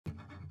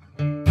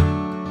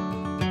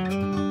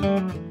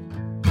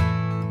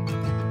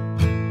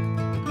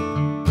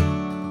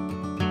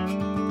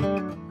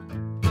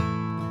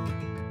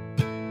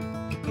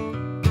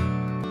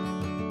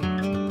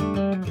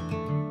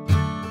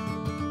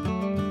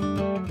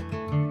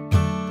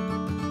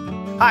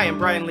Hi, I'm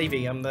Brian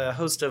Levy. I'm the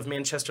host of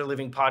Manchester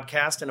Living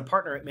Podcast and a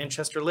partner at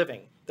Manchester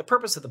Living. The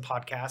purpose of the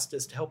podcast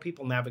is to help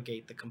people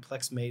navigate the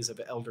complex maze of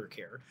elder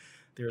care.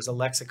 There's a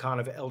lexicon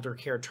of elder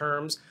care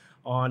terms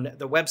on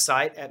the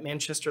website at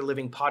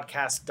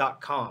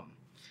manchesterlivingpodcast.com.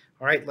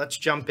 All right, let's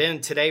jump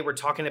in. Today we're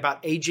talking about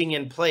aging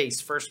in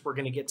place. First, we're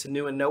going to get to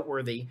new and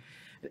noteworthy.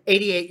 An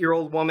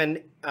 88-year-old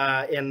woman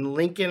in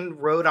Lincoln,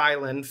 Rhode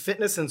Island,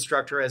 fitness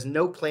instructor, has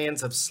no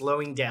plans of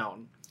slowing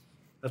down.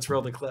 Let's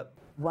roll the clip.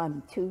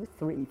 1, 2,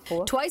 3,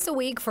 4. Twice a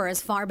week for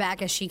as far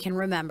back as she can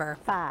remember.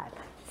 5,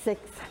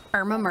 6.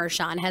 Irma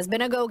Mershon has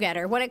been a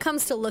go-getter when it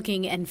comes to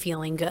looking and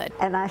feeling good.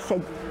 And I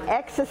said,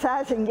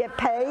 exercise and get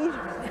paid?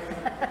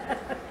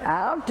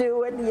 I'll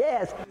do it,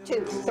 yes.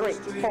 2, 3,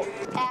 4.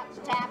 Tap,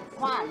 tap,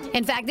 1.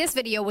 In fact, this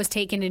video was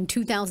taken in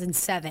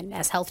 2007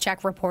 as Health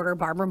Check reporter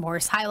Barbara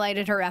Morse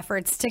highlighted her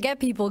efforts to get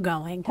people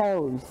going.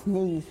 Toes,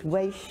 knees,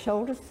 waist,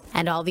 shoulders.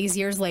 And all these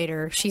years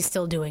later, she's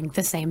still doing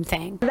the same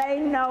thing. They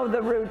know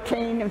the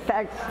routine. In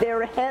fact,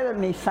 they're ahead of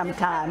me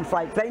sometimes.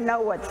 Like, they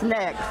know what's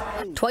next.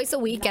 Twice a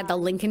week at the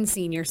Lincoln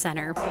Senior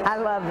Center. I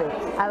love it.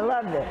 I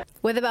love it.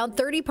 With about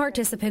 30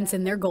 participants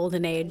in their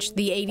golden age,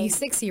 the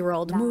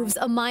 86-year-old moves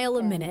a mile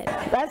a minute.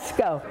 Let's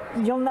go.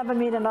 You'll never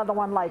meet another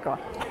one like her.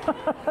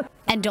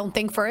 And don't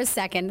think for a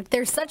second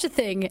there's such a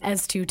thing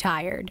as too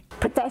tired.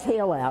 Put that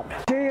heel out.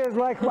 She is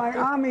like my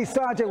Army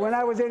sergeant when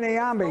I was in the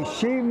Army.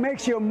 She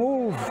makes you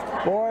move,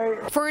 boy.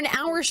 For an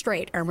hour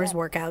straight, Irma's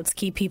workouts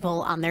keep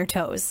people on their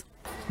toes.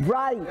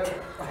 Right.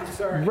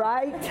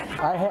 Right.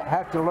 I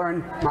have to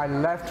learn my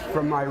left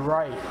from my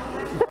right.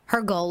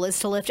 Her goal is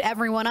to lift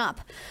everyone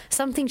up,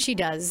 something she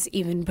does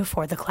even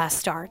before the class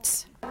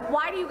starts.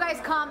 Why do you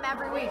guys come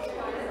every week?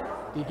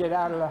 You get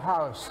out of the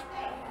house.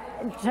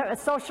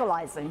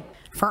 Socializing.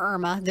 For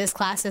Irma, this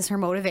class is her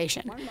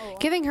motivation,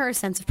 giving her a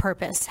sense of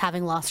purpose,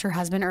 having lost her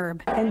husband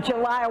Herb In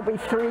July will be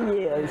 3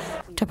 years.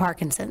 to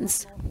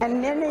Parkinson's.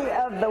 And many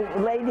of the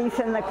ladies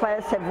in the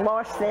class have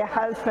lost their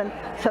husband,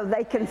 so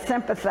they can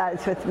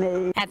sympathize with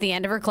me. At the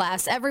end of her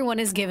class, everyone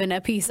is given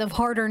a piece of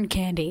hard-earned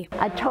candy.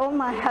 I told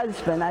my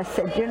husband, I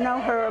said, you know,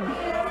 Herb,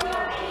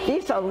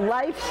 these are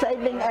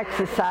life-saving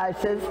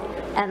exercises,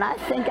 and I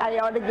think I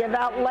ought to give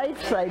out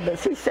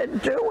lifesavers. He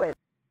said, do it.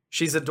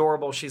 She's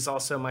adorable. She's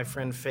also my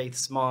friend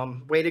Faith's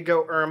mom. Way to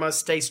go, Irma.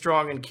 Stay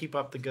strong and keep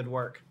up the good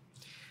work.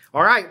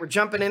 All right, we're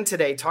jumping in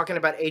today talking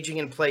about aging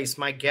in place.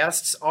 My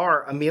guests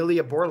are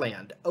Amelia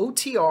Borland,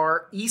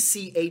 OTR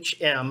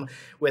ECHM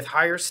with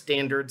Higher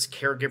Standards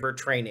Caregiver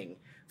Training.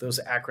 Those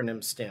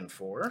acronyms stand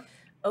for?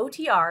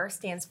 OTR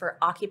stands for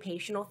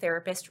Occupational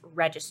Therapist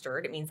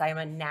Registered. It means I am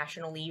a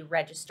nationally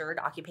registered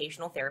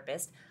occupational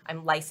therapist.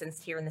 I'm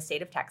licensed here in the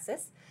state of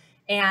Texas.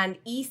 And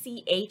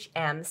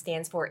ECHM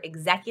stands for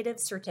Executive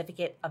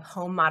Certificate of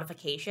Home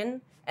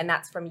Modification, and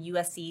that's from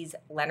USC's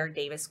Leonard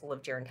Davis School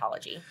of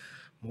Gerontology.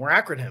 More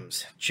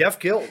acronyms. Jeff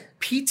Gill,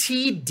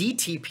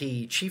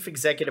 PT-DTP, Chief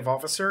Executive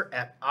Officer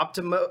at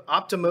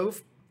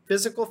Optimo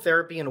Physical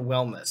Therapy and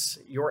Wellness.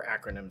 Your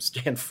acronyms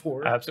stand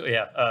for? Absolutely,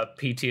 yeah.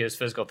 PT is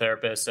physical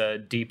therapist.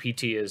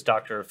 DPT is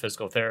Doctor of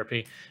Physical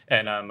Therapy.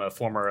 And I'm a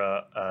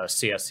former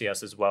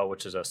CSCS as well,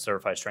 which is a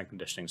Certified Strength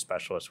Conditioning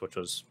Specialist, which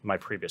was my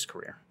previous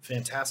career.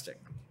 Fantastic.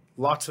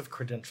 Lots of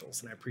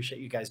credentials, and I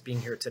appreciate you guys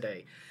being here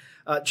today.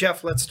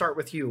 Jeff, let's start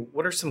with you.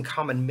 What are some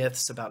common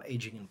myths about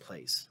aging in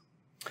place?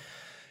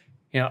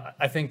 You know,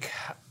 I think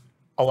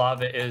a lot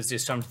of it is the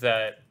assumption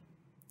that,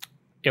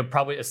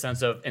 probably a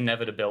sense of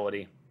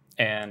inevitability.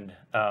 And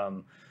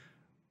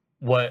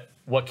what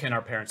can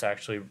our parents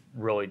actually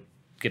really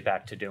get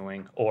back to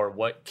doing, or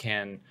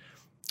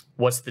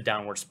what's the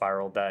downward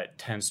spiral that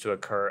tends to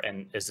occur,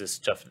 and is this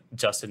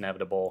just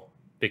inevitable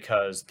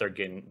because they're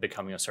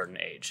becoming a certain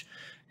age?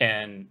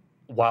 And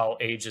while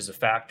age is a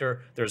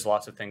factor, there's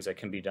lots of things that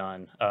can be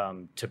done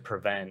to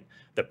prevent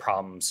the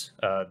problems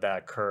that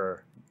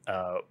occur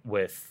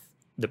with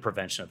the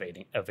prevention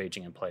of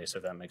aging in place,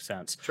 if that makes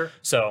sense. Sure.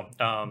 So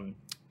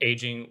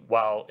aging,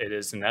 while it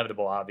is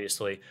inevitable,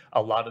 obviously,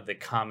 a lot of the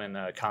common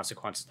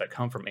consequences that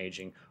come from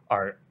aging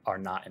are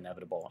not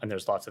inevitable. And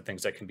there's lots of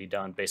things that can be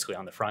done basically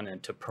on the front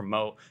end to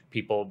promote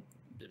people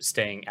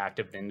staying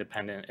active and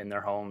independent in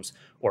their homes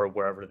or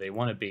wherever they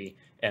want to be.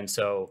 And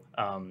so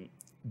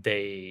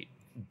they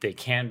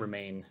can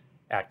remain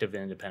active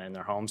and independent in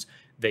their homes.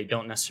 They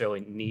don't necessarily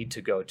need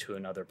to go to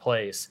another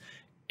place,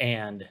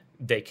 and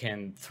they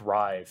can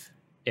thrive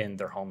in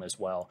their home as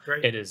well.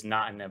 Great. It is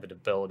not an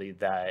inevitability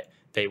that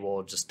they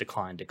will just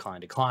decline.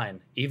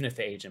 Even if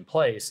they age in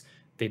place,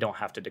 they don't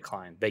have to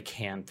decline. They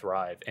can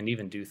thrive and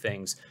even do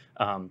things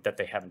that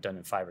they haven't done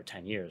in 5 or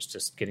 10 years,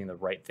 just getting the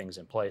right things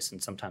in place,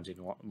 and sometimes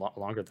even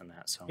longer than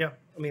that. So yeah,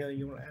 Amelia,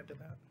 you want to add to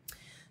that?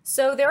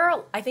 So there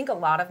are, I think, a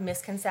lot of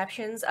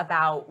misconceptions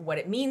about what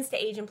it means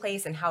to age in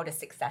place and how to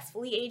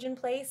successfully age in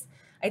place.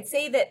 I'd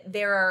say that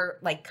there are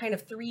kind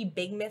of 3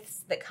 big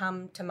myths that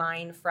come to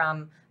mind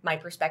from my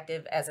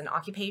perspective as an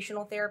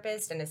occupational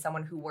therapist and as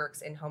someone who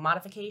works in home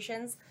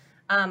modifications.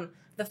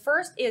 The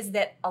first is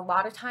that a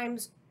lot of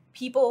times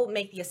people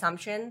make the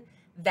assumption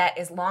that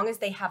as long as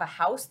they have a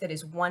house that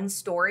is 1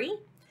 story,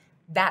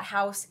 that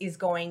house is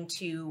going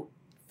to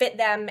fit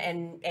them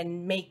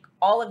and make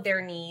all of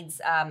their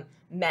needs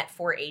met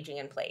for aging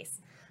in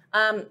place.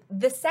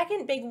 The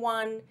second big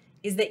one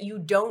is that you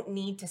don't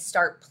need to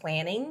start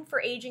planning for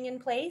aging in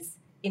place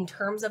in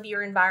terms of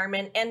your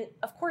environment, and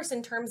of course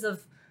in terms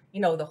of,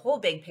 the whole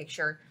big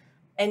picture,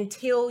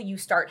 until you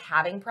start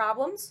having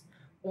problems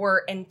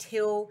or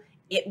until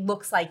it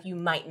looks like you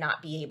might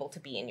not be able to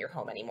be in your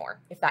home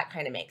anymore, if that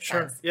kind of makes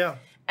sense. Yeah.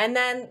 And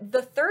then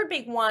the third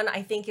big one,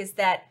 I think, is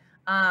that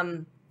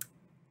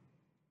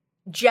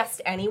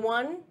just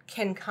anyone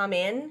can come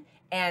in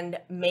and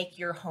make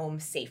your home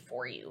safe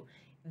for you.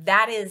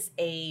 That is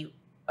a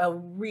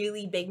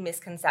really big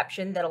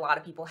misconception that a lot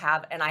of people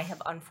have, and I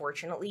have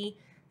unfortunately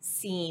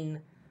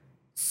seen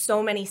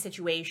so many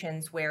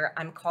situations where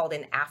I'm called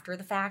in after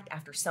the fact,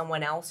 after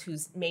someone else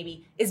who's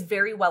maybe is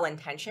very well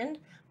intentioned,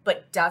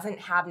 but doesn't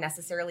have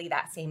necessarily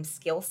that same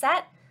skill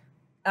set.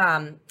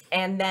 And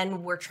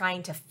then we're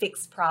trying to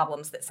fix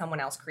problems that someone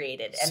else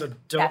created. And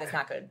So that is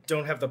not good.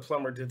 Don't have the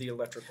plumber do the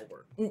electrical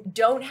work.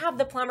 Don't have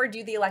the plumber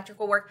do the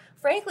electrical work.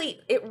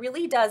 Frankly, it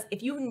really does.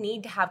 If you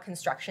need to have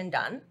construction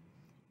done,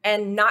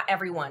 and not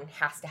everyone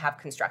has to have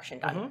construction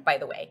done, by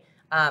the way.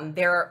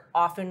 There are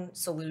often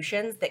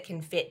solutions that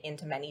can fit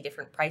into many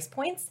different price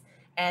points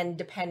and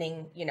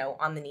depending,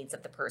 on the needs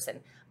of the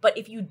person. But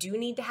if you do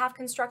need to have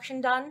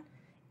construction done,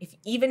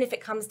 even if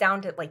it comes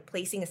down to like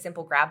placing a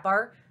simple grab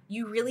bar,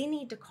 you really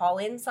need to call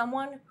in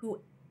someone who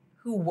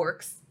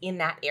works in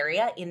that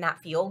area, in that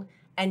field,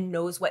 and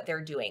knows what they're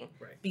doing.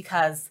 Right.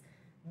 Because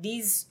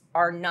these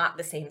are not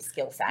the same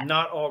skill set.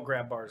 Not all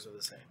grab bars are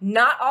the same.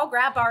 Not all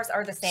grab bars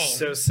are the same.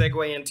 So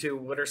segue into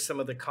what are some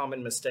of the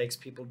common mistakes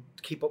people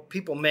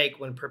make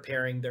when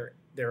preparing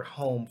their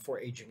home for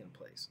aging in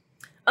place?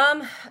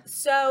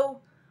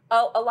 So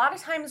a lot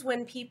of times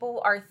when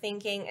people are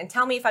thinking, and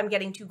tell me if I'm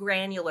getting too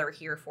granular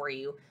here for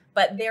you,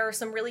 but there are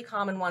some really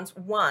common ones.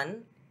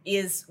 One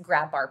is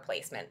grab bar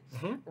placement,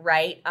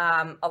 right?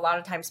 A lot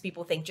of times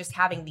people think just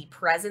having the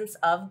presence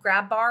of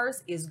grab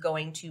bars is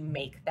going to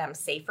make them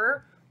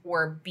safer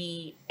or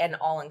be an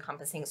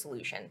all-encompassing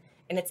solution.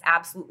 And it's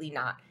absolutely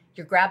not.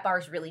 Your grab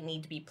bars really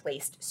need to be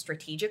placed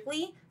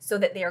strategically so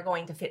that they are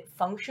going to fit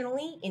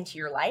functionally into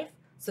your life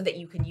so that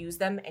you can use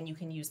them and you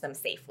can use them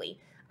safely.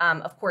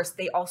 Of course,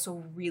 they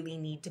also really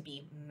need to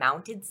be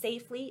mounted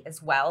safely as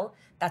well.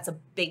 That's a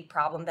big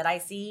problem that I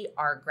see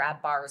are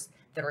grab bars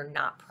that are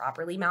not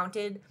properly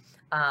mounted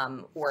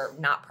or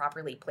not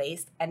properly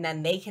placed, and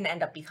then they can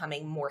end up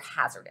becoming more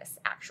hazardous,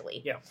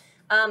 actually. Yeah.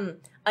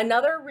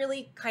 Another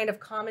really kind of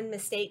common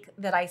mistake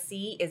that I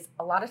see is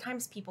a lot of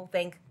times people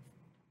think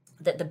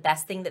that the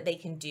best thing that they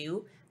can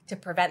do to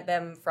prevent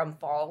them from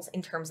falls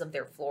in terms of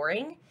their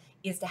flooring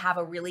is to have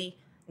a really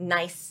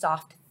nice,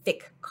 soft,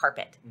 thick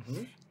carpet.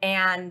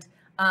 And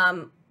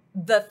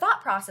the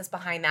thought process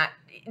behind that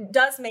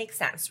does make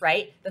sense,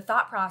 right? The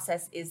thought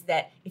process is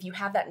that if you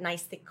have that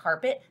nice, thick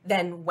carpet,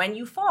 then when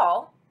you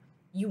fall,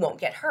 you won't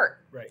get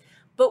hurt. Right.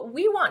 But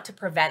we want to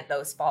prevent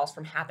those falls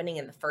from happening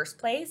in the first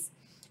place.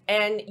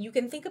 And you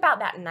can think about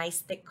that nice,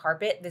 thick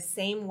carpet the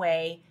same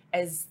way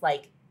as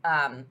like,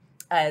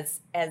 as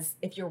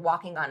if you're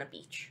walking on a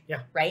beach,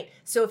 right?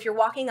 So if you're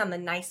walking on the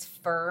nice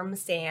firm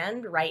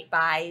sand right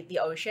by the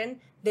ocean,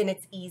 then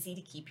it's easy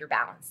to keep your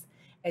balance.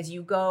 As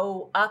you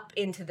go up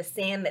into the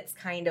sand that's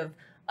kind of,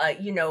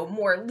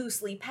 more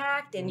loosely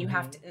packed and you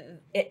have to,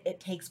 it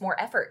takes more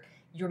effort.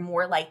 You're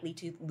more likely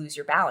to lose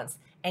your balance.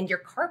 And your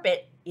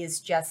carpet is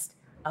just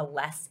a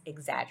less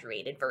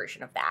exaggerated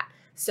version of that.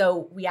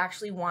 So we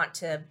actually want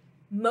to,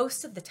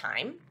 most of the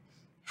time,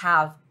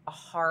 have a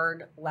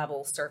hard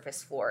level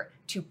surface floor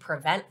to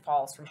prevent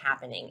falls from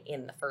happening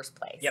in the first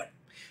place. Yep.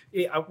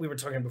 Yeah, we were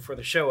talking before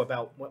the show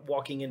about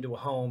walking into a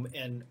home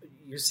and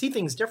you see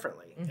things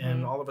differently.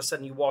 And all of a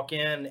sudden you walk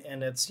in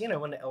and it's,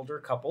 an elder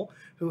couple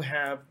who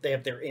have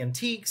their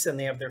antiques and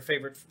they have their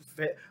favorite,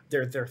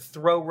 their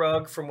throw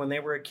rug from when they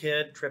were a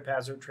kid, trip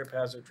hazard.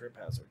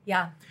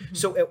 Yeah.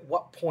 So at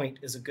what point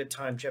is a good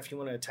time, Jeff, you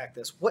want to attack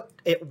this?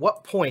 At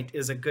what point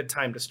is a good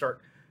time to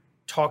start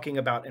talking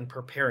about and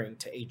preparing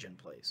to age in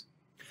place?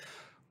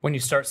 When you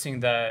start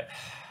seeing that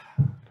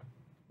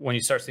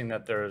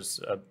there's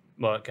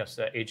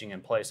aging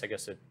in place,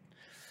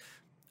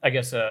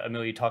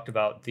 Amelia, you talked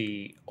about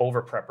the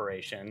over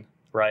preparation,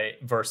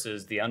 right,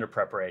 versus the under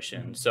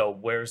preparation. So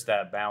where's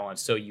that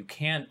balance? So you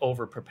can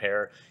over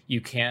prepare,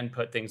 you can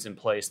put things in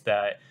place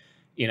that,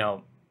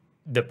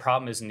 the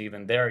problem isn't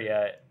even there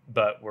yet,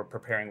 but we're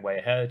preparing way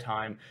ahead of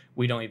time.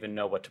 We don't even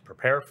know what to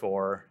prepare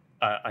for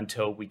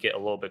until we get a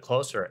little bit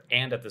closer.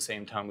 And at the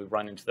same time, we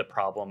run into the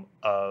problem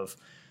of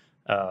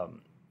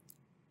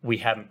we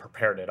haven't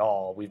prepared at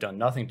all. We've done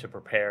nothing to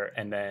prepare.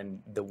 And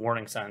then the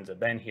warning signs have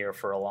been here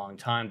for a long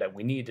time that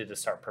we needed to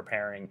start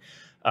preparing.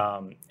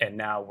 And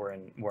now we're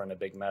in a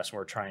big mess and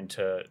we're trying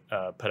to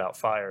put out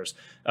fires.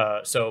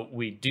 So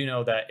we do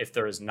know that if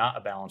there is not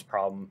a balance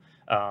problem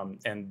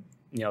and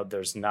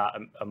there's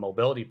not a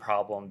mobility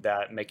problem,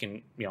 that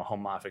making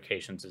home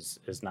modifications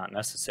is not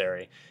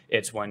necessary.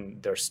 It's when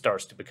there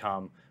starts to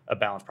become a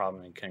balance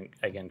problem. And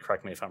again,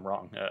 correct me if I'm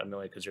wrong,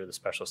 Amelia, because you're the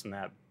specialist in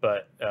that.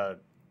 But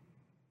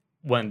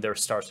when there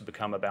starts to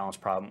become a balance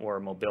problem or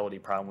a mobility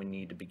problem, we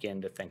need to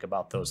begin to think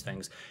about those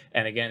things.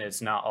 And again,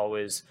 it's not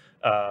always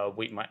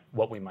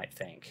what we might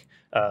think.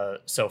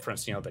 So for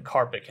instance, the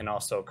carpet can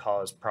also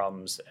cause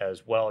problems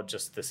as well.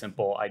 Just the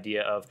simple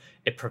idea of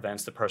it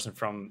prevents the person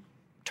from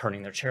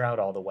turning their chair out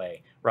all the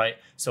way, right?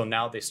 So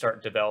now they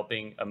start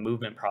developing a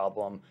movement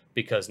problem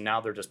because now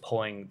they're just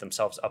pulling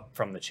themselves up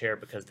from the chair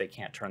because they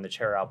can't turn the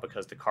chair out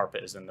because the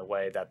carpet is in the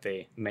way that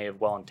they may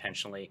have well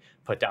intentionally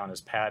put down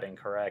as padding,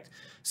 correct?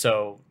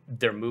 So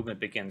their movement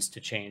begins to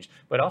change,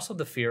 but also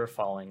the fear of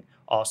falling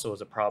also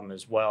is a problem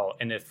as well.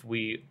 And if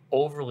we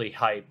overly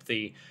hype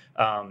the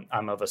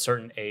I'm of a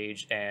certain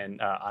age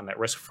and I'm at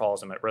risk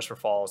for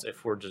falls,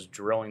 if we're just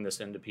drilling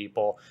this into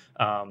people,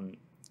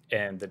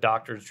 and the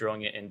doctor's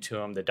drilling it into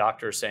them. The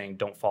doctor's saying,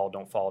 don't fall,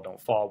 don't fall,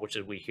 don't fall, which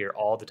is we hear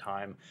all the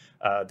time.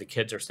 The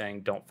kids are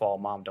saying, don't fall,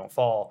 mom, don't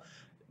fall.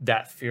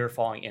 That fear of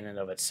falling in and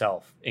of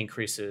itself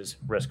increases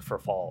risk for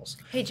falls.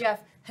 Hey,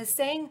 Jeff, has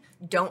saying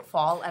don't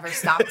fall ever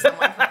stopped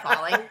someone from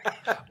falling?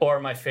 Or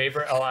my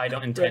favorite, I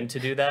don't intend to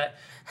do that.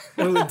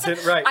 I'm not going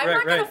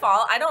to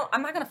fall.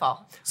 I'm not going to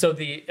fall. So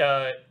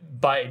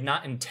by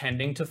not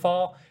intending to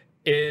fall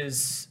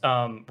is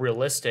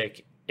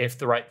realistic if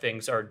the right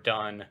things are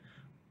done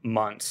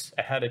months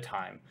ahead of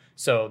time.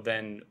 So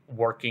then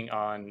working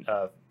on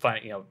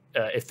finding,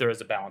 if there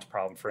is a balance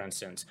problem, for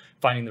instance,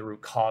 finding the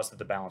root cause of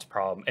the balance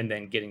problem and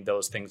then getting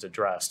those things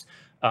addressed.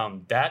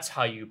 That's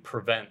how you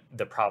prevent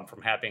the problem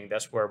from happening.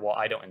 That's where,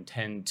 I don't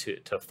intend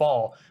to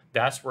fall.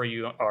 That's where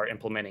you are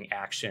implementing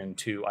action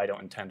to I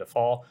don't intend to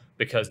fall,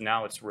 because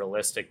now it's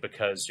realistic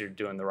because you're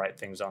doing the right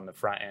things on the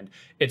front end.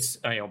 It's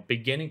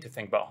beginning to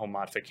think about home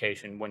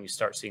modification when you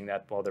start seeing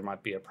that, there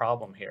might be a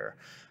problem here.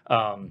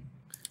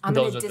 I'm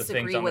going to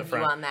disagree with you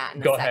on that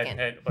in a second.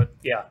 Go ahead. But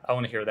yeah, I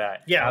want to hear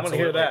that. Yeah,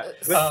 absolutely. I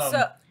want to hear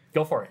that.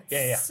 Go for it.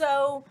 Yeah.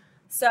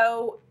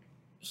 So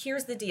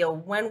here's the deal.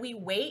 When we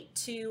wait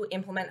to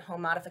implement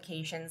home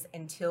modifications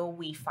until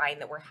we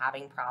find that we're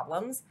having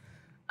problems,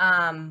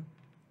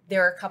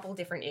 there are a couple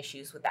different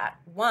issues with that.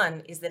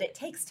 One is that it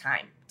takes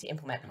time to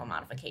implement home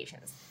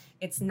modifications.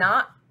 It's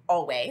not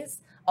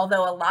always,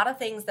 although a lot of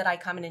things that I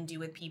come in and do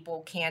with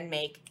people can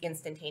make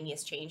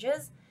instantaneous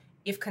changes.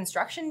 If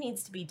construction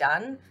needs to be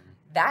done,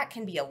 that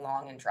can be a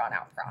long and drawn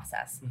out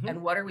process. Mm-hmm.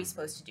 And what are we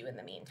supposed to do in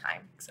the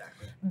meantime?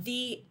 Exactly.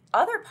 The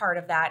other part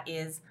of that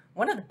is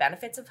one of the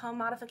benefits of home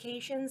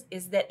modifications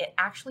is that it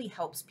actually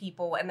helps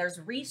people, and there's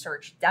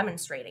research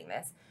demonstrating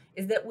this,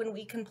 is that when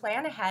we can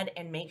plan ahead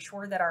and make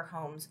sure that our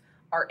homes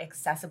are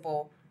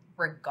accessible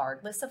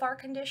regardless of our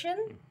condition,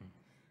 mm-hmm.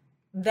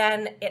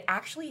 then it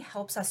actually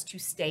helps us to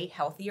stay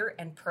healthier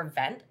and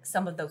prevent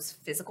some of those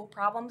physical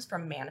problems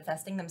from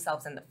manifesting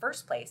themselves in the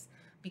first place,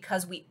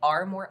 because we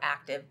are more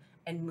active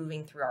and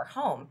moving through our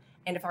home.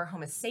 And if our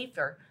home is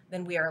safer,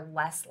 then we are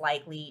less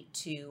likely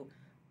to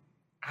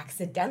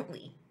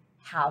accidentally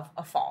have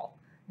a fall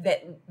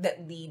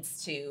that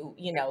leads to,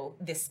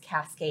 this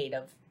cascade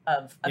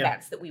of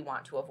events that we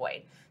want to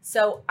avoid.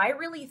 So I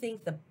really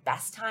think the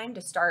best time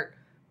to start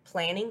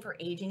planning for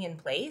aging in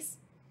place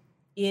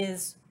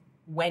is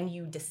when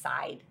you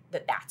decide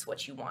that that's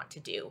what you want to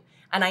do.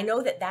 And I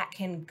know that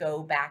can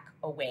go back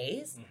a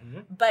ways, mm-hmm.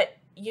 but,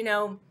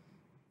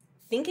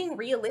 thinking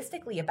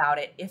realistically about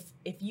it,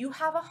 if you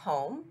have a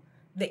home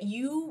that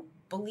you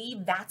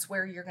believe that's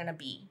where you're going to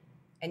be,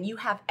 and you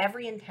have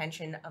every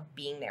intention of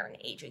being there and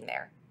aging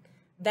there,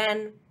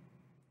 then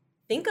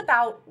think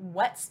about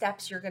what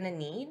steps you're going to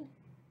need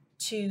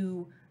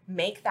to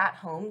make that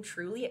home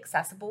truly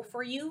accessible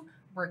for you,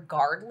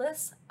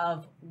 regardless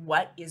of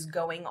what is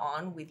going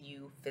on with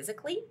you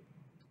physically,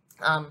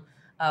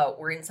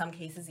 or in some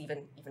cases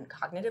even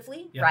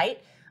cognitively,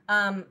 right?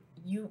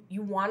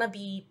 You want to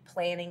be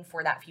planning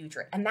for that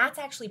future. And that's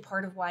actually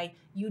part of why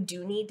you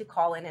do need to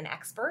call in an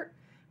expert,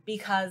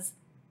 because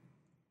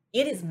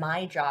it is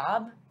my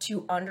job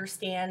to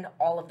understand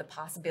all of the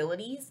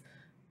possibilities,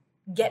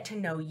 get to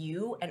know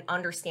you, and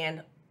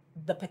understand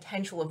the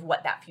potential of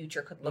what that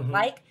future could look mm-hmm.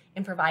 like,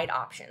 and provide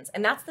options.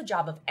 And that's the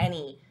job of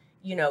any,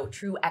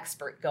 true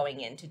expert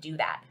going in to do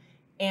that.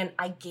 And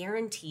I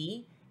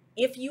guarantee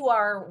if you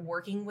are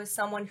working with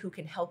someone who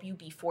can help you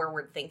be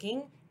forward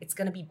thinking, it's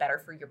going to be better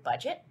for your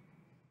budget.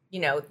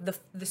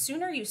 The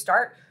sooner you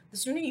start, the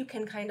sooner you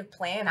can kind of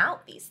plan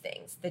out these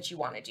things that you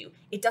want to do.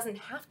 It doesn't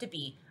have to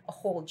be a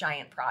whole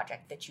giant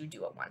project that you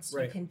do at once.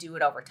 Right. You can do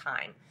it over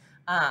time.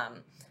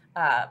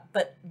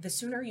 But the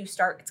sooner you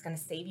start, it's going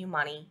to save you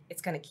money.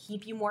 It's going to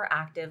keep you more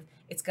active.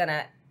 It's going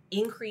to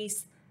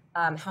increase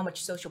how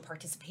much social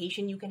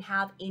participation you can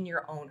have in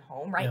your own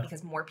home, right? Yeah.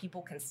 Because more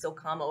people can still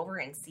come over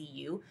and see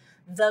you.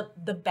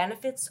 The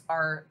benefits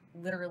are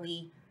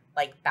literally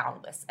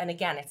boundless. And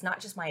again, it's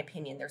not just my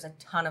opinion. There's a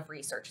ton of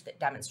research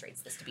that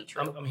demonstrates this to be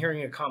true. I'm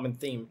hearing a common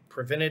theme: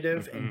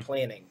 preventative mm-hmm. and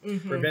planning.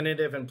 Mm-hmm.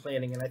 Preventative and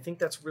planning. And I think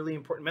that's a really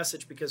important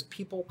message, because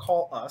people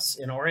call us,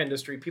 in our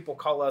industry,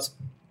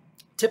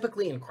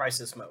 typically in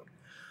crisis mode.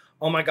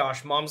 oh my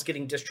gosh, mom's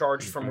getting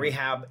discharged from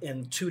rehab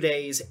in 2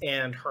 days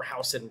and her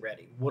house isn't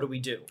ready. What do we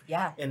do?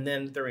 Yeah. And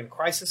then they're in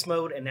crisis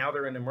mode and now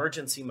they're in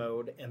emergency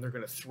mode and they're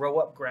going to throw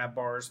up grab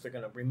bars. They're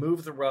going to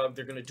remove the rug.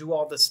 They're going to do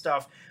all this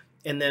stuff.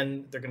 And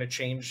then they're going to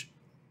change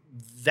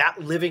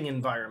that living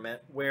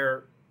environment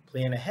where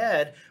plan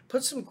ahead,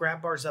 put some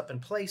grab bars up in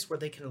place where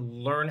they can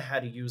learn how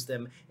to use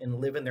them and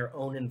live in their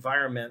own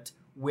environment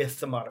with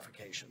the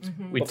modifications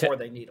before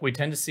they need them. We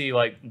tend to see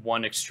like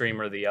one extreme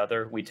or the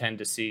other. We tend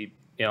to see,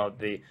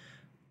 the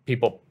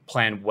people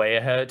plan way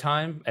ahead of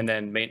time and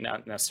then may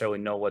not necessarily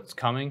know what's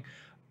coming.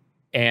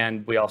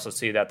 And we also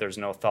see that there's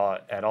no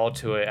thought at all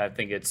to it. I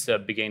think it's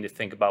beginning to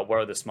think about what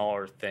are the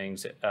smaller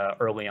things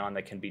early on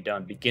that can be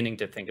done, beginning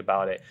to think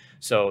about it.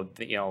 So,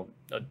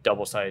 a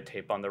double-sided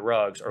tape on the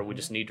rugs, or we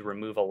just need to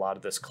remove a lot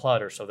of this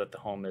clutter so that the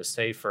home is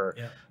safer.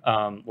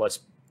 Yeah.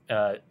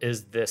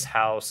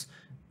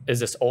 Is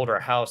this older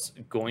house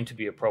going to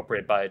be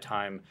appropriate by the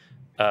time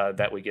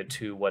that we get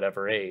to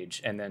whatever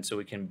age? And then so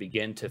we can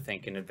begin to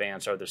think in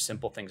advance, are there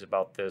simple things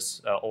about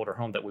this older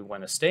home that we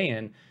want to stay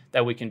in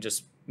that we can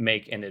just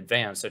make in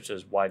advance, such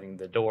as widening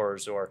the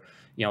doors or,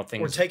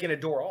 things. Or taking a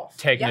door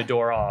off. A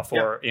door off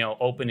or,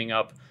 opening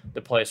up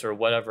the place or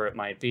whatever it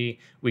might be.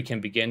 We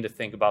can begin to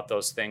think about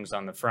those things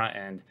on the front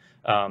end.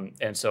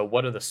 And so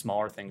what are the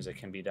smaller things that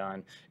can be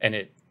done? And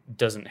it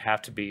doesn't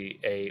have to be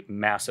a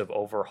massive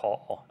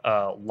overhaul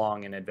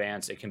long in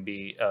advance. It can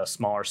be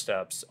smaller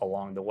steps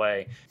along the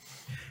way.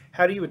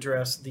 How do you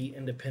address the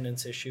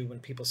independence issue when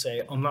people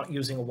say, I'm not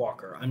using a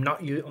walker, I'm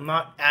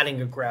not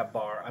adding a grab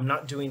bar, I'm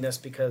not doing this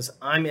because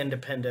I'm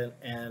independent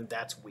and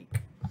that's weak?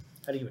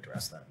 How do you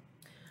address that?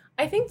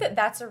 I think that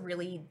that's a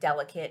really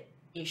delicate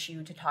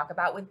issue to talk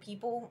about with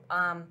people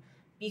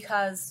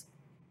because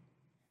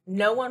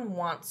no one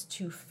wants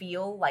to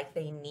feel like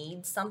they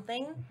need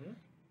something. Mm-hmm.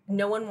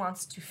 No one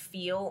wants to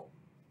feel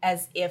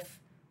as if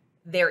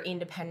their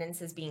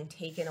independence is being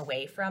taken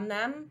away from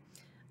them.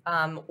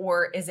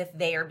 Or as if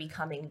they are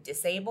becoming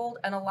disabled.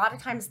 And a lot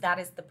of times that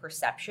is the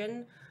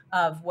perception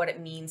of what it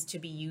means to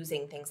be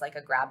using things like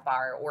a grab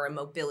bar or a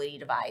mobility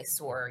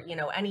device or,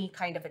 any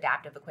kind of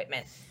adaptive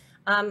equipment.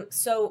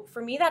 So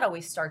for me, that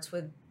always starts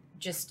with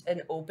just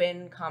an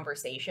open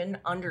conversation,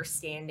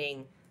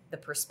 understanding the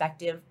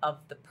perspective of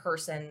the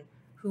person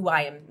who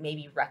I am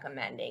maybe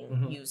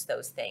recommending use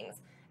those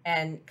things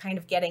and kind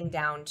of getting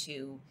down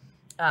to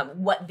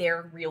what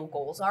their real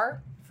goals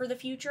are for the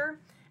future.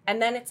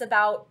 And then it's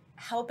about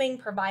helping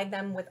provide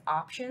them with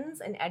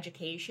options and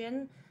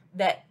education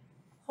that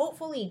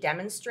hopefully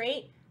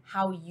demonstrate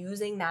how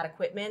using that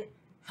equipment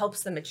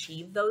helps them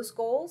achieve those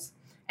goals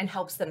and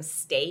helps them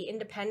stay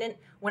independent.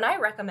 When I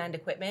recommend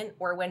equipment,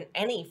 or when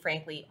any,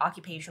 frankly,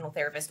 occupational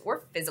therapist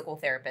or physical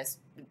therapist,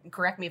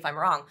 correct me if I'm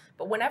wrong,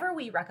 but whenever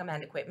we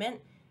recommend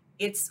equipment,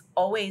 it's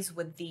always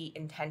with the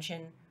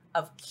intention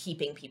of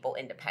keeping people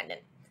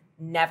independent,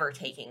 never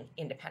taking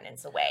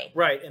independence away.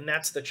 Right, and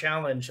that's the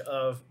challenge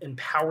of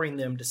empowering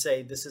them to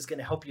say, this is going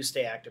to help you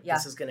stay active. Yeah.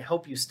 This is going to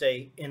help you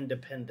stay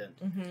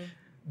independent. Mm-hmm.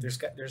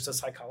 There's a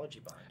psychology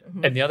behind it.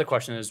 Mm-hmm. And the other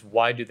question is,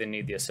 why do they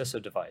need the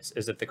assistive device?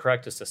 Is it the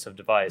correct assistive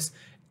device?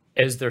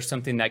 Is there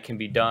something that can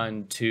be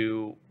done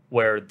to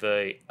where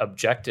the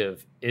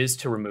objective is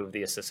to remove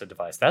the assistive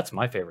device? That's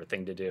my favorite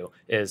thing to do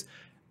is,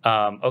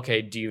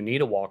 okay, do you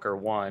need a walker?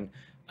 One,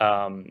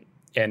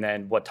 and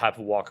then what type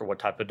of walker, what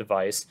type of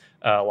device?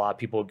 A lot of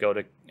people go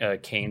to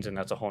canes, and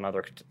that's a whole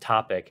other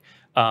topic.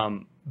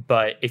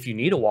 But if you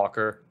need a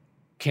walker,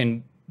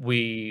 can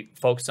we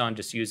focus on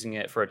just using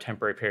it for a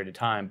temporary period of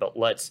time, but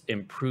let's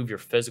improve your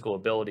physical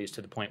abilities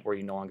to the point where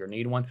you no longer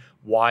need one?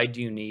 Why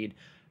do you need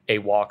a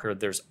walker?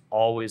 There's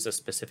always a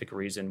specific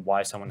reason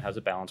why someone has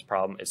a balance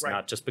problem. It's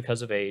not just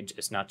because of age.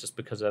 It's not just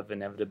because of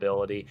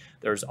inevitability.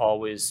 There's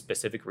always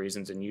specific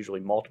reasons, and usually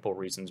multiple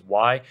reasons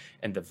why.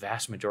 And the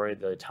vast majority of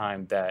the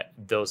time that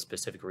those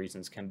specific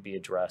reasons can be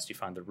addressed, you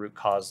find the root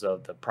cause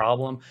of the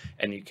problem,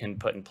 and you can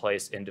put in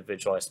place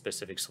individualized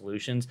specific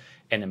solutions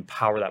and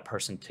empower that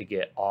person to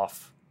get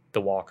off the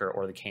walker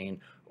or the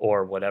cane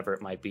or whatever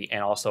it might be.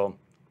 And also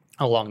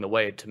along the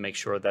way to make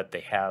sure that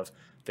they have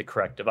the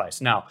correct device.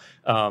 Now,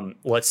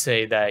 let's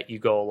say that you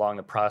go along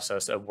the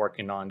process of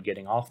working on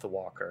getting off the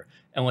walker,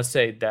 and let's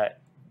say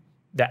that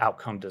the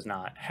outcome does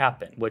not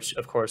happen, which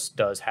of course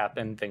does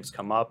happen. Things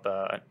come up,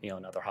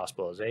 another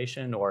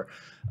hospitalization, or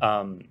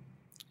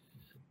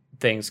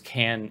things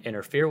can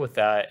interfere with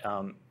that.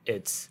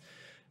 It's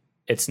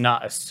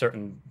not a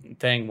certain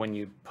thing when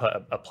you put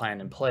a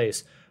plan in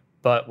place,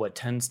 but what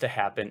tends to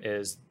happen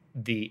is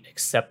the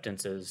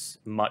acceptance is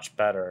much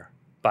better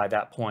by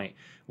that point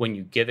when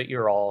you give it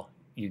your all.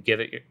 You give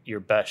it your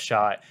best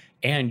shot,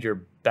 and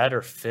you're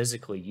better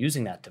physically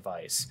using that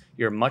device.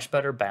 You're much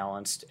better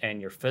balanced,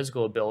 and your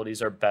physical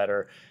abilities are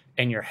better,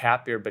 and you're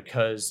happier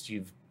because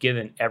you've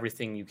given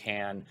everything you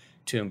can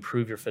to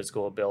improve your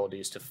physical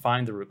abilities, to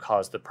find the root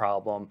cause of the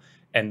problem,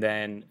 and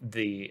then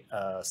the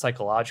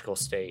psychological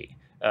state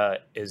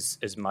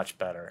is much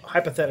better.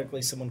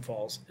 Hypothetically, someone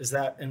falls. Is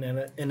that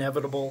an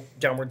inevitable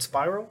downward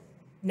spiral?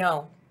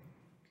 No,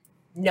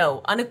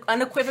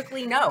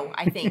 unequivocally no,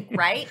 I think,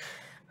 right?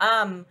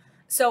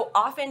 So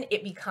often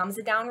it becomes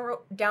a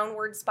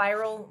downward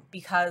spiral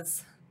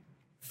because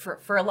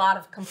for a lot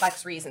of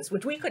complex reasons,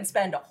 which we could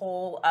spend a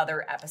whole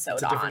other episode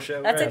It's a different on.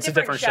 show, That's right? It's a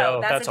different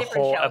show. That's a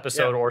whole show.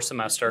 episode Yeah. or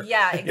semester.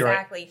 Yeah, You're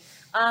right. exactly.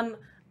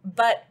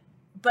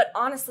 But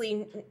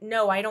honestly,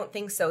 no, I don't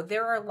think so.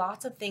 There are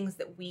lots of things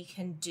that we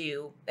can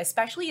do,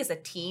 especially as a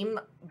team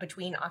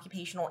between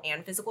occupational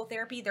and physical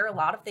therapy. There are a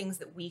lot of things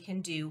that we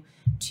can do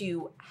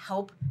to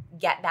help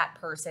get that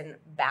person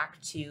back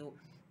to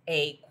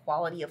a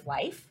quality of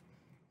life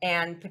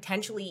and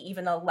potentially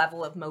even a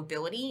level of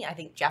mobility. I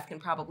think Jeff can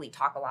probably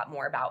talk a lot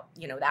more about,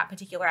 that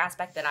particular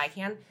aspect than I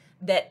can,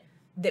 that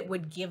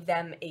would give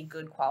them a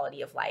good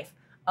quality of life.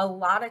 A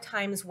lot of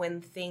times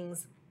when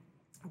things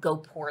go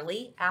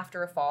poorly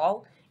after a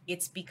fall,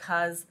 it's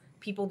because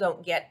people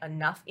don't get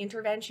enough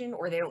intervention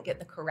or they don't get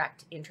the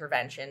correct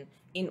intervention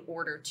in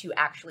order to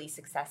actually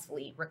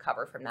successfully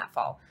recover from that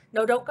fall.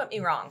 No, don't get me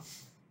wrong.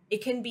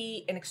 It can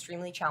be an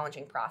extremely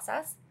challenging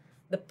process.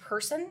 The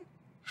person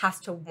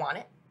has to want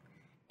it,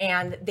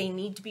 and they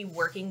need to be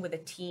working with a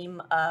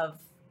team of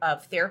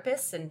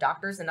therapists and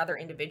doctors and other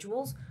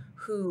individuals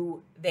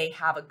who they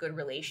have a good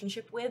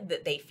relationship with,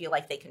 that they feel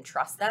like they can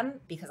trust them,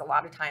 because a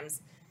lot of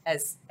times,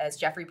 as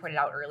Jeffrey pointed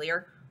out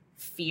earlier,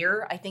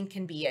 fear, I think,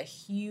 can be a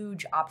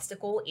huge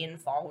obstacle in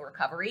fall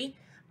recovery.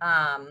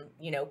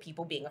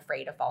 People being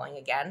afraid of falling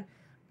again.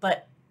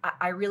 But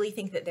I really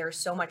think that there's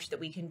so much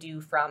that we can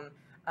do from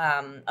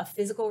a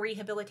physical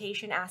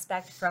rehabilitation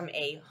aspect, from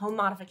a home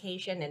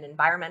modification and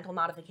environmental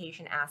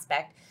modification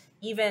aspect,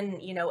 even,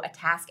 a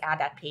task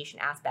adaptation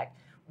aspect.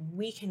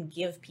 We can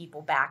give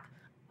people back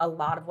a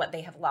lot of what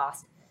they have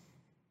lost,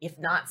 if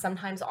not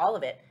sometimes all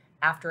of it,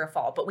 after a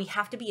fall. But we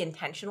have to be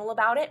intentional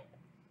about it.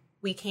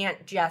 We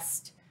can't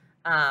just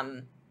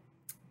kind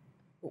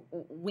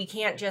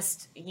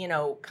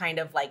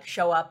of like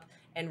show up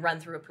and run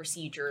through a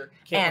procedure.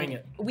 Can't wing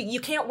it. You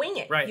can't wing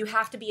it. Right. You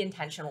have to be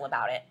intentional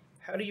about it.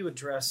 How do you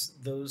address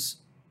those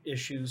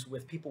issues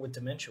with people with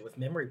dementia, with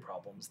memory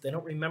problems? They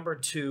don't remember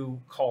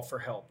to call for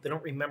help. They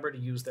don't remember to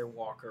use their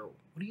walker.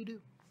 What do you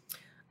do?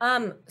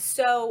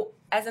 So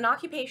as an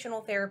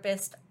occupational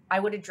therapist, I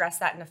would address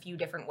that in a few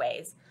different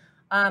ways.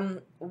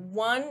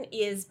 One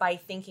is by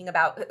thinking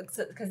about,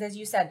 because as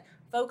you said,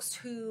 folks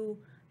who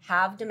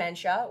have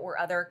dementia or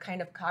other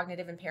kind of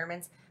cognitive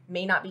impairments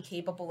may not be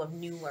capable of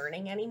new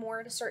learning anymore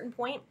at a certain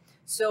point.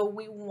 So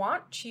we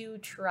want to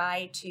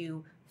try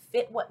to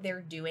fit what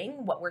they're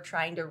doing, what we're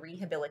trying to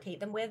rehabilitate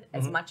them with,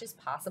 as much as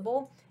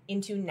possible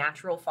into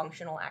natural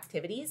functional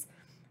activities.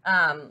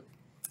 And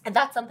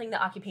that's something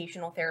that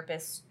occupational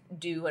therapists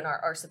do and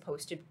are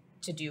supposed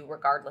to do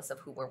regardless of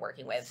who we're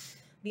working with.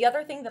 The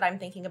other thing that I'm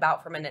thinking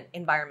about from an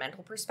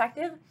environmental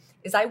perspective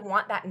is I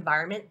want that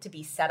environment to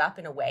be set up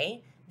in a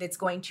way that's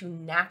going to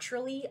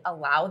naturally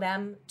allow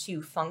them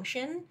to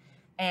function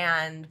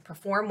and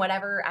perform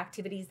whatever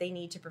activities they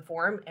need to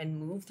perform and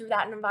move through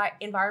that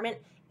environment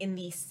in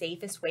the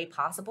safest way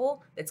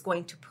possible, that's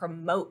going to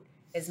promote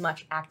as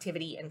much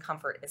activity and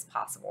comfort as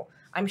possible.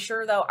 I'm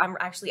sure, though, I'm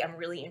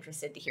really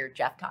interested to hear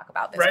Jeff talk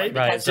about this Right.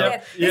 one, because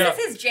Right. this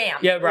is his jam.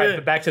 Yeah, right.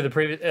 But back to the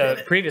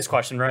previous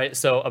question, right?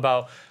 So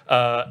about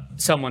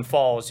someone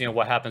falls,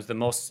 what happens? The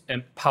most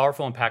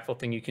powerful, impactful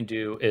thing you can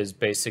do is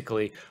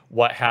basically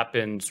what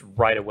happens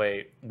right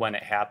away when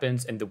it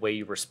happens and the way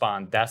you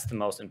respond. That's the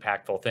most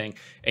impactful thing.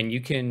 And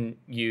you can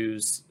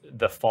use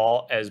the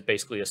fall as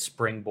basically a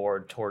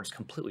springboard towards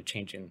completely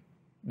changing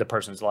the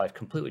person's life,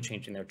 completely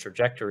changing their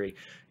trajectory.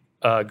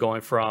 Going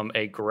from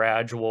a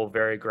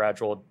very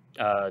gradual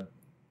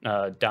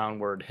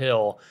downward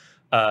hill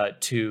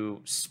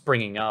to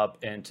springing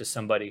up into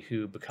somebody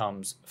who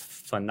becomes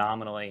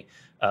phenomenally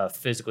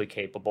physically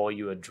capable.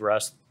 You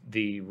address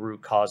the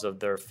root cause of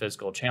their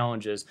physical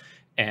challenges,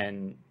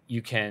 and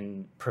you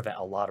can prevent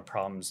a lot of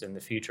problems in the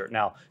future.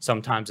 Now,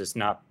 sometimes it's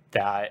not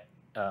that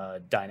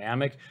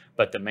dynamic,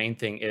 but the main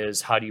thing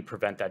is, how do you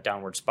prevent that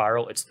downward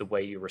spiral? It's the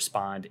way you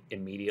respond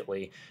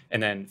immediately.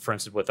 And then, for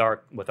instance, with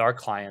our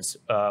clients,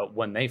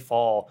 when they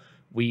fall,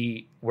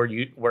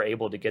 we're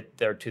able to get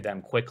there to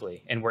them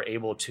quickly, and we're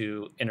able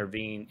to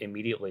intervene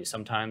immediately.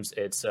 Sometimes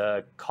it's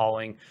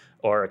calling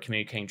or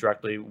communicating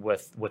directly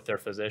with their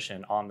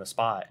physician on the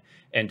spot,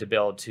 and to be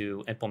able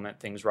to implement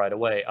things right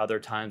away. Other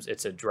times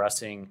it's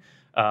addressing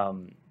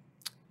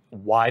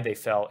why they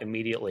fell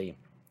immediately,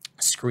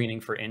 screening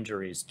for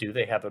injuries. Do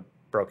they have a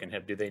broken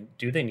hip? Do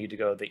they need to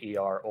go to the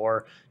ER,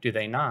 or do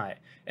they not?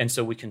 And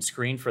so we can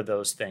screen for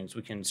those things.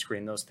 We can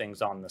screen those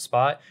things on the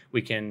spot.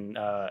 We can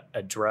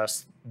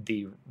address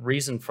the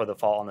reason for the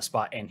fall on the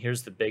spot. And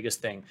here's the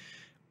biggest thing: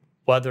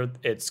 whether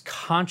it's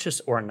conscious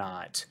or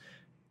not,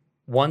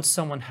 once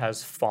someone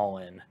has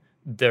fallen,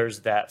 there's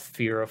that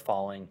fear of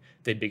falling.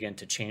 They begin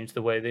to change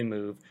the way they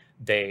move.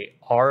 They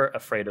are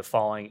afraid of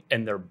falling,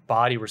 and their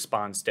body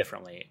responds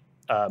differently.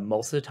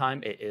 Most of the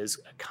time, it is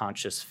a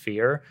conscious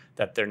fear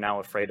that they're now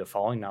afraid of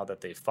falling now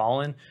that they've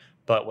fallen.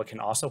 But what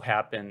can also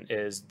happen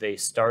is they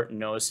start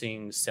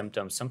noticing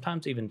symptoms,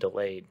 sometimes even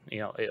delayed,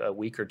 a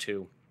week or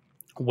two,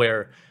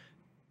 where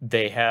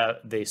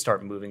they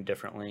start moving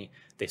differently,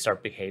 they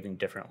start behaving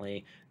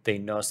differently, they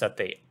notice that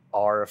they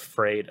are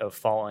afraid of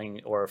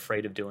falling or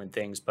afraid of doing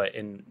things, but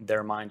in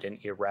their mind, in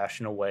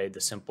irrational way,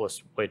 the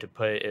simplest way to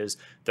put it is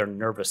their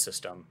nervous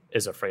system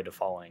is afraid of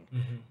falling,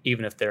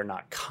 even if they're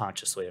not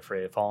consciously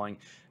afraid of falling.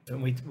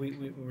 And we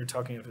were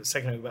talking a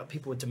second ago about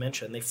people with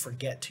dementia, and they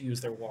forget to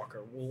use their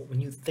walker. Well,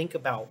 when you think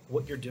about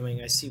what you're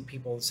doing, I see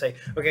people say,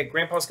 okay,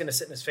 Grandpa's going to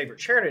sit in his favorite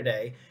chair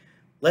today.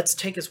 Let's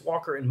take his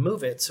walker and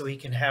move it so he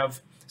can have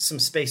some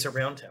space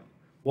around him.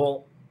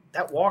 Well,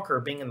 that walker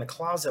being in the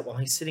closet while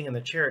he's sitting in the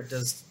chair it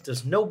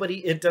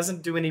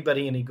doesn't do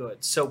anybody any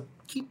good. So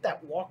keep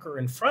that walker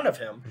in front of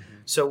him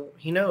so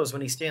he knows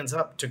when he stands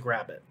up to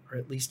grab it, or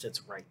at least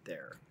it's right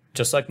there.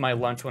 Just like my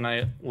lunch when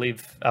I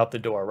leave out the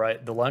door,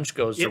 right? The lunch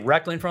goes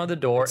directly in front of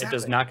the door. Exactly. It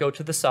does not go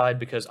to the side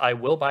because I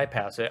will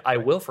bypass it. I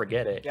will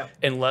forget it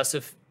unless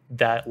if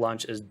that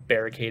lunch is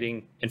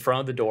barricading in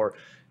front of the door.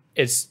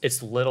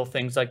 It's little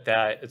things like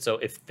that. So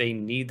if they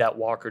need that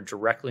walker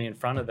directly in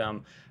front of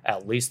them,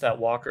 at least that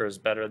walker is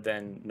better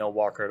than no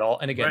walker at all.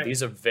 And again,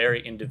 these are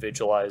very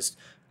individualized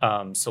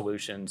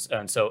solutions,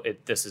 and so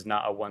this is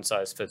not a one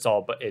size fits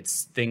all. But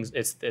it's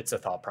a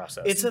thought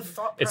process. It's a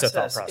thought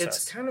process.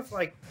 It's kind of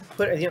like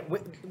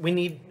we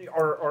need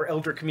our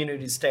elder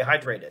community to stay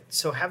hydrated.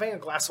 So having a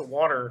glass of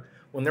water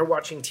when they're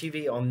watching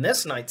TV on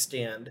this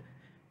nightstand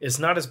is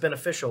not as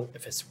beneficial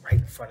if it's right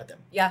in front of them.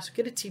 Yeah. So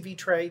get a TV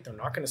tray. They're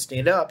not going to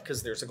stand up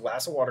because there's a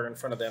glass of water in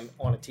front of them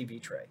on a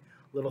TV tray.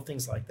 Little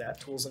things like that.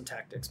 Tools and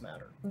tactics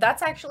matter.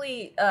 That's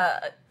actually,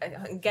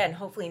 again,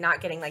 hopefully not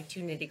getting like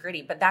too nitty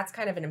gritty, but that's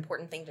kind of an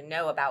important thing to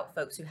know about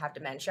folks who have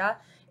dementia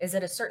is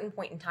at a certain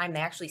point in time, they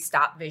actually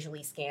stop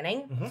visually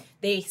scanning.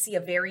 They see a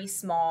very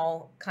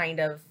small kind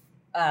of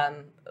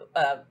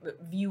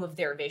view of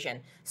their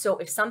vision. So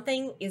if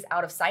something is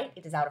out of sight,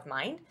 it is out of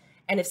mind.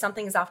 And if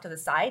something is off to the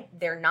side,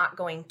 they're not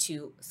going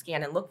to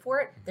scan and look for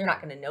it. They're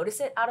not going to notice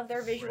it out of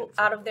their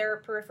out of their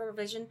peripheral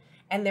vision,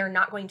 and they're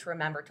not going to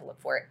remember to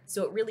look for it.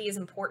 So it really is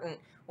important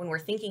when we're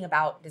thinking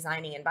about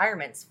designing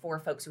environments for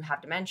folks who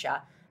have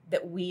dementia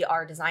that we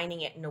are designing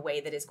it in a way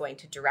that is going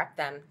to direct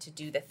them to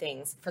do the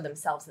things for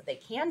themselves that they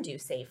can do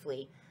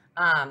safely,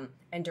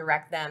 and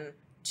direct them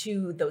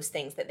to those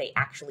things that they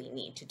actually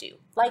need to do,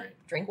 like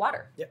drink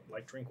water. Yeah,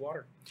 like drink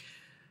water.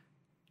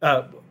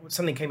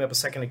 Something came up a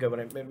second ago, but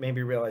it made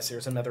me realize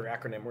there's another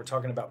acronym. We're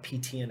talking about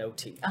PT and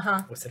OT.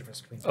 What's the difference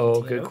between PT and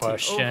OT? Good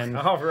question.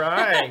 All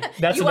right.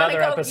 That's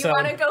another episode. You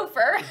want to go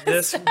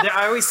first?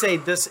 I always say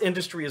this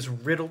industry is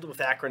riddled with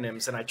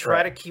acronyms, and I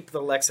try to keep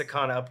the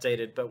lexicon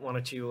updated, but why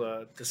don't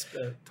you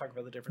talk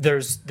about the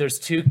difference?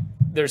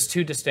 There's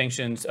two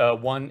distinctions.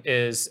 One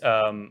is,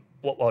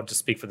 I'll just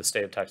speak for the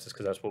state of Texas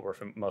because that's what we're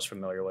most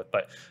familiar with,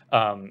 but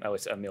at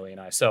least Amelia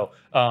and I. So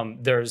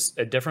there's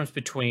a difference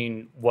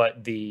between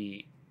what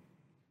the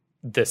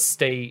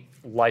state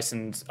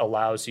license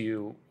allows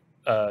you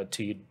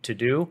to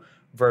do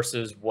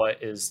versus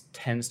what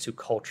tends to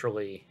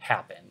culturally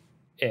happen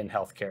in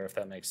healthcare, if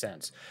that makes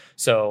sense.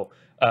 So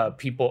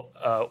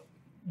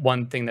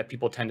one thing that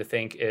people tend to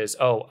think is,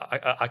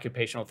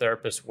 occupational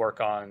therapists work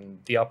on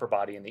the upper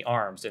body and the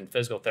arms, and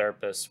physical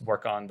therapists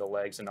work on the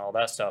legs and all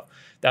that stuff.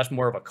 That's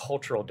more of a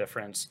cultural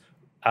difference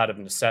out of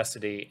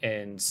necessity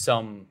in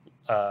some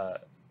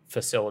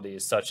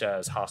facilities such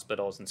as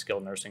hospitals and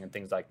skilled nursing and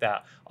things like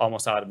that,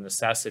 almost out of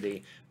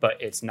necessity, but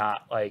it's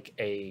not like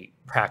a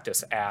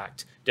practice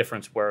act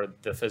difference where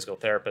the physical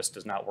therapist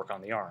does not work on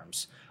the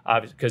arms.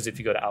 Because if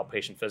you go to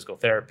outpatient physical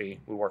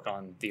therapy, we work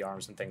on the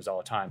arms and things all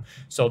the time.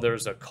 So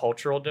there's a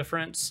cultural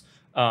difference,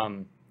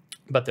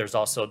 but there's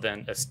also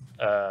then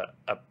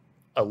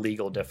a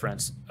legal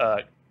difference.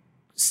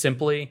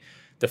 Simply,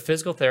 the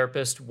physical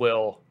therapist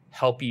will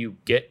help you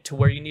get to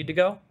where you need to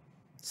go,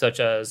 such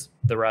as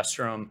the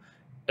restroom,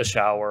 a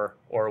shower,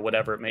 or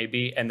whatever it may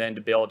be, and then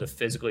to be able to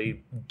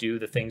physically do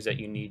the things that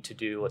you need to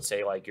do, let's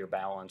say like your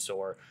balance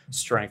or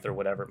strength or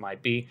whatever it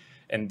might be.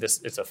 And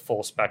this is a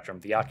full spectrum.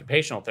 The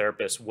occupational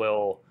therapist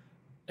will,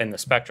 in the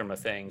spectrum of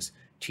things,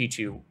 teach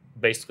you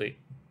basically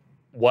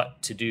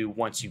what to do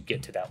once you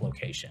get to that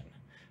location.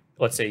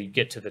 Let's say you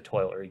get to the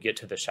toilet or you get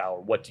to the shower.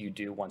 What do you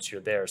do once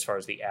you're there as far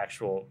as the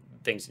actual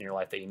things in your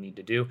life that you need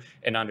to do?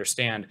 And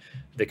understand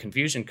the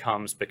confusion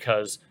comes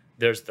because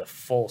there's the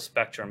full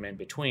spectrum in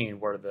between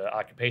where the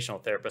occupational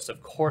therapists,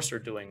 of course, are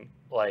doing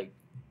like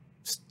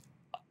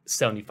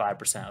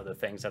 75% of the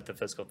things that the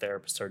physical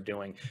therapists are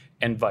doing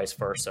and vice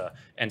versa.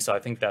 And so I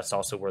think that's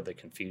also where the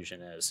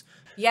confusion is.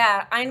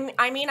 Yeah.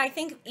 I mean, I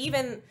think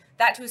even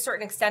that to a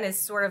certain extent is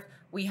sort of,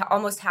 we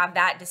almost have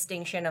that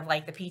distinction of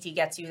like the PT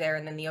gets you there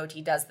and then the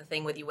OT does the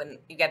thing with you when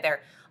you get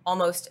there,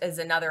 almost as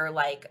another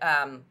like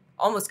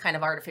almost kind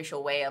of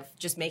artificial way of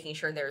just making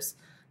sure there's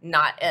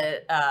not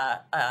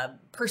a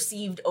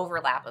perceived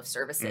overlap of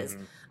services.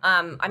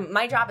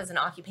 My job as an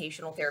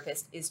occupational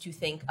therapist is to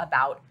think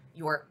about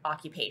your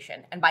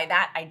occupation. And by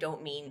that, I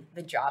don't mean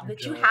the job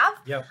that you have.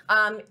 Yep.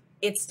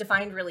 It's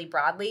defined really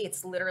broadly.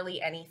 It's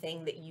literally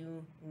anything that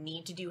you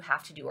need to do,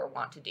 have to do, or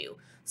want to do.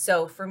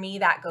 So for me,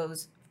 that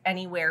goes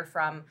anywhere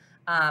from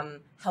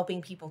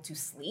helping people to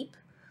sleep,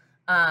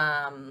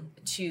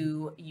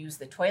 to use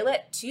the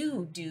toilet,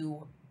 to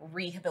do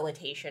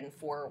rehabilitation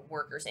for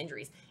workers'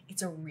 injuries.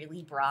 It's a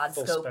really broad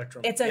Full scope.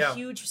 spectrum. It's a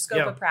huge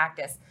scope of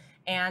practice.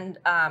 And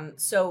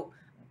so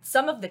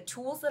some of the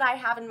tools that I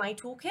have in my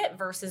toolkit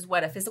versus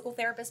what a physical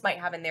therapist might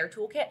have in their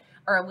toolkit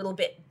are a little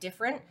bit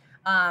different.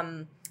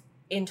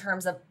 In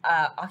terms of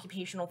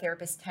occupational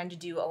therapists tend to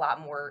do a lot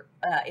more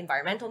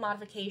environmental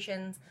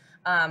modifications.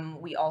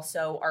 We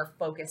also are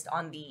focused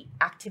on the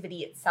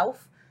activity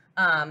itself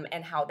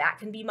and how that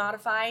can be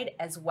modified,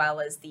 as well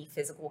as the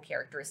physical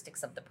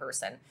characteristics of the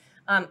person.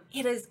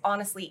 It is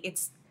honestly,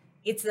 it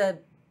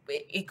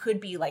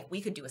could be like,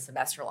 we could do a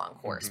semester long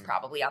course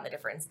probably on the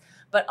difference,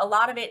 but a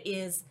lot of it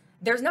is,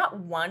 there's not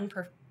one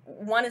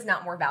is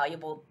not more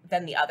valuable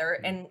than the other.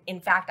 And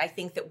in fact, I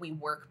think that we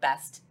work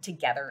best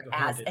together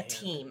as a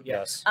team.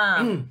 Yes.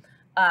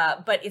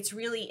 But it's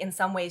really, in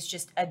some ways,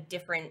 just a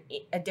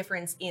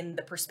difference in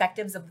the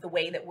perspectives of the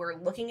way that we're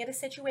looking at a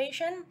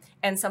situation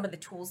and some of the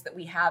tools that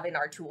we have in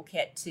our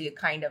toolkit to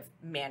kind of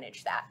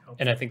manage that.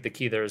 And I think the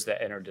key there is the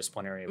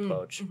interdisciplinary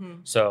approach.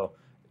 So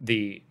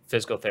the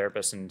physical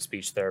therapist and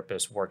speech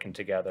therapist working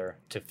together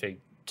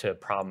to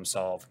problem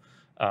solve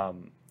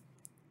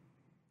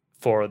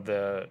for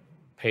the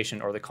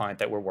patient or the client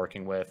that we're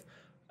working with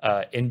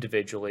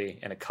individually,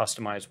 in a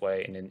customized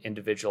way, in an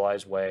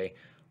individualized way.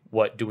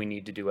 What do we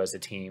need to do as a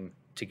team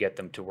to get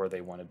them to where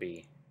they want to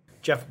be?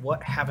 Jeff,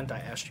 what haven't I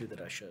asked you that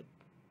I should?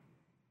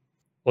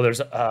 Well, there's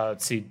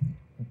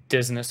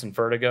dizziness and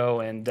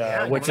vertigo, and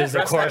which is,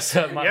 of course,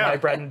 my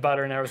bread and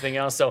butter and everything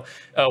else. So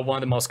one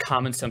of the most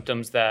common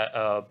symptoms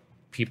that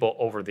people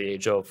over the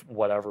age of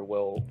whatever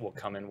will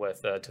come in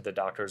with to the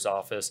doctor's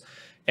office.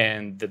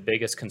 And the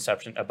biggest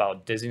conception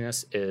about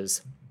dizziness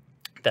is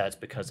that it's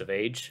because of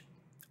age,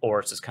 or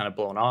it's just kind of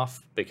blown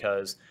off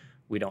because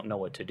we don't know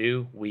what to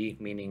do. We,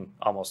 meaning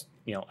almost,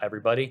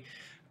 everybody.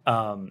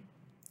 And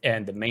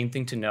the main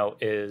thing to know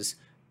is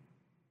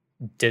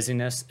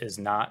dizziness is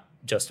not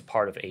just a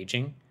part of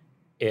aging.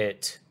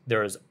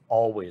 There is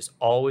always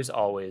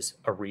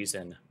a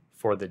reason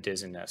for the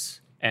dizziness.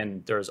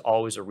 And there's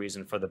always a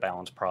reason for the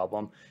balance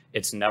problem.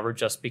 It's never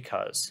just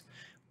because.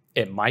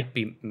 It might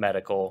be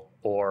medical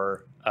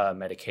or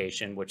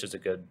medication, which is a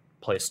good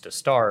place to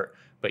start.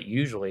 But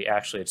usually,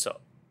 actually,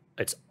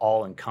 it's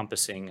all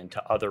encompassing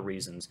into other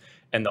reasons.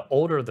 And the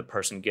older the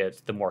person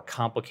gets, the more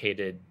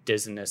complicated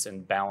dizziness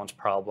and balance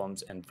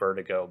problems and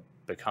vertigo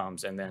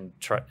becomes. And then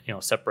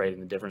separating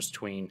the difference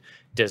between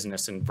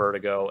dizziness and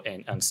vertigo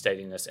and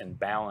unsteadiness and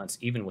balance,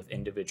 even with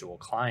individual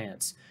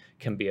clients,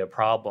 can be a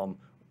problem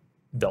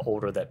the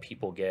older that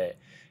people get.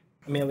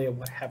 Amelia,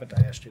 what haven't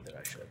I asked you that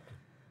I should?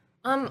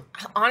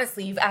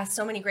 Honestly, you've asked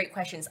so many great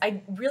questions.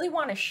 I really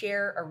want to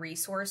share a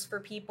resource for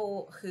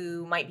people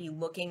who might be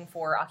looking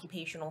for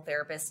occupational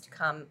therapists to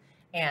come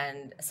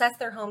and assess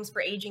their homes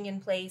for aging in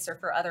place or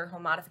for other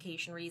home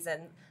modification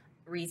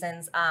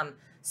reasons.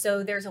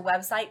 So there's a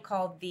website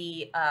called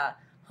the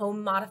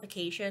Home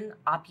Modification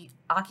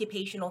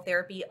Occupational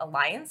Therapy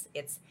Alliance.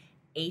 It's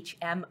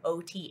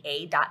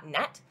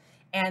hmota.net.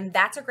 And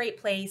that's a great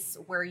place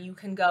where you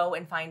can go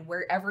and find,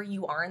 wherever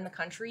you are in the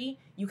country,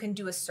 you can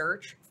do a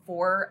search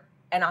for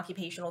an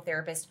occupational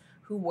therapist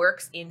who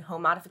works in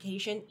home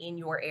modification in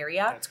your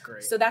area. That's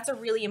great. So that's a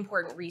really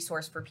important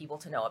resource for people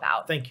to know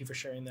about. Thank you for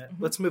sharing that.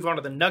 Let's move on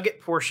to the nugget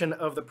portion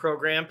of the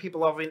program.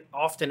 People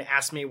often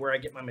ask me where I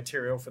get my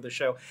material for the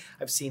show.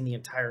 I've seen the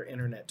entire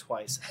internet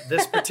twice.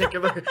 This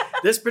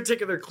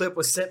particular clip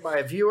was sent by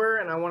a viewer,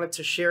 and I wanted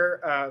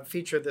to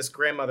feature this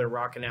grandmother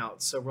rocking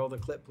out. So roll the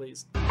clip,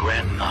 please.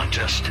 Grandma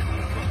just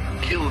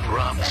killed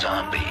Rob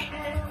Zombie.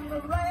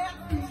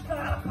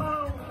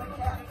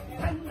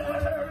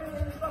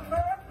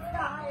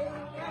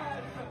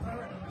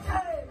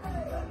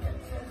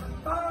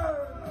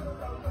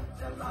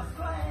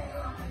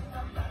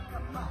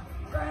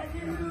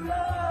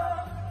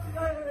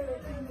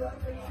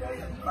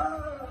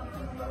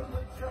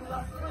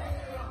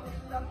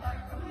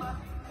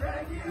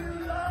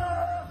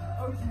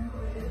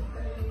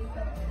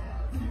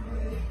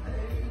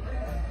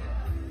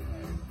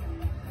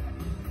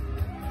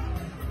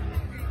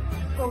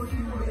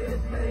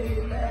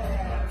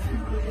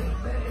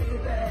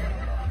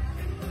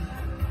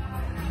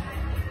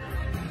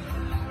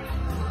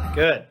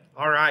 Good.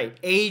 All right.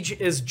 Age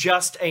is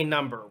just a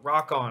number.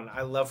 Rock on.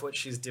 I love what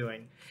she's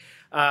doing.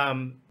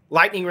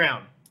 Lightning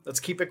round.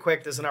 Let's keep it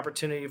quick. There's an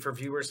opportunity for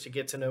viewers to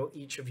get to know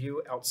each of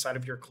you outside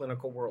of your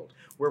clinical world.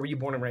 Where were you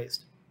born and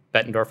raised?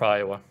 Bettendorf,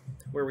 Iowa.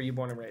 Where were you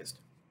born and raised?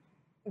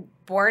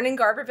 Born in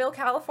Garberville,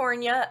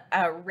 California,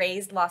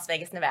 raised Las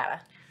Vegas,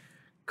 Nevada.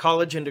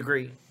 College and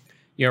degree?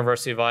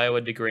 University of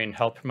Iowa, degree in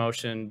health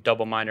promotion,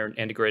 double minor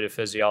in integrative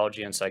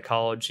physiology and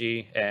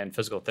psychology, and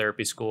physical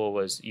therapy school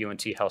was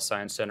UNT Health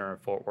Science Center in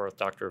Fort Worth,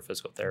 Doctor of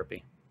Physical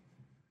Therapy.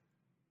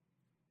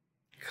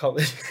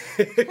 College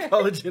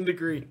and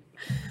degree?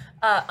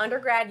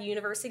 Undergrad,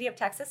 University of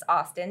Texas,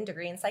 Austin,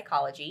 degree in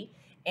psychology,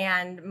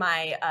 and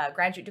my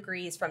graduate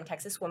degree is from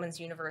Texas Women's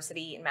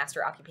University in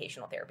Master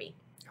Occupational Therapy.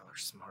 Y'all are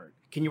smart.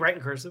 Can you write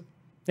in cursive?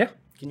 Yeah.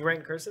 Can you write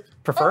in cursive?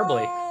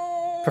 Preferably.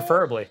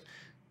 Preferably.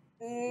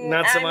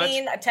 Not so I much?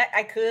 mean,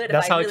 I could.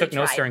 That's if how I I really took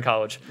notes tried. during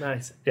college.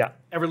 Nice. Yeah.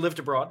 Ever lived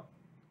abroad?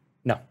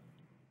 No.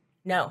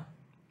 No.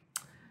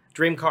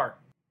 Dream car.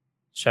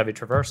 Chevy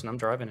Traverse, and I'm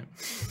driving it.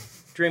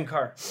 Dream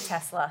car.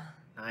 Tesla.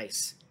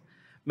 Nice.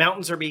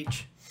 Mountains or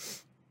beach?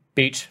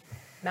 Beach.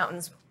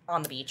 Mountains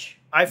on the beach.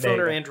 There iPhone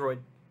you or go. Android?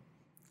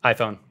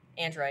 iPhone.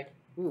 Android.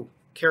 Ooh.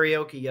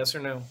 Karaoke, yes or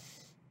no?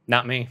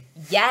 Not me.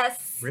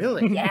 Yes.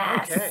 Really?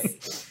 Yes. Okay.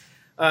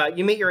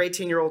 You meet your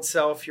 18-year-old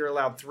self. You're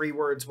allowed 3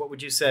 words. What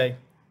would you say?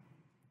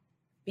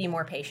 Be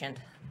more patient.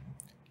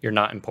 You're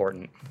not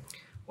important.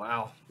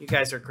 Wow. You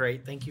guys are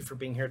great. Thank you for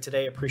being here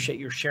today. Appreciate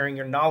your sharing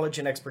your knowledge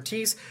and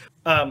expertise.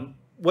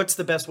 What's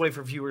the best way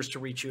for viewers to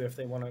reach you if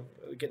they want to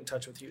get in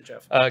touch with you,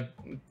 Jeff?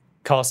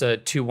 Call us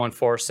at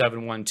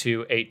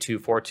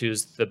 214-712-8242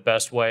 is the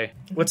best way.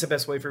 What's the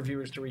best way for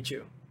viewers to reach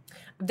you?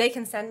 They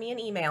can send me an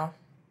email.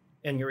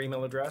 And your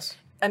email address?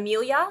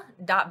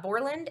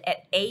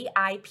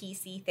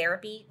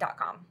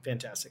 amelia.borland@aipctherapy.com.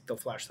 Fantastic. They'll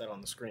flash that on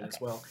the screen as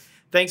well.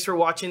 Thanks for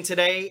watching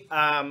today.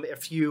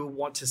 If you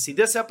want to see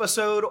this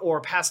episode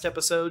or past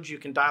episodes, you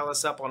can dial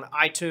us up on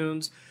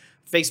iTunes,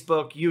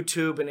 Facebook,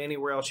 YouTube, and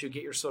anywhere else you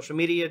get your social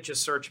media.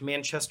 Just search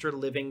Manchester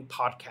Living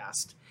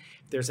Podcast.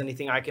 If there's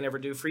anything I can ever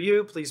do for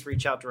you, please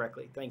reach out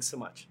directly. Thanks so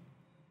much.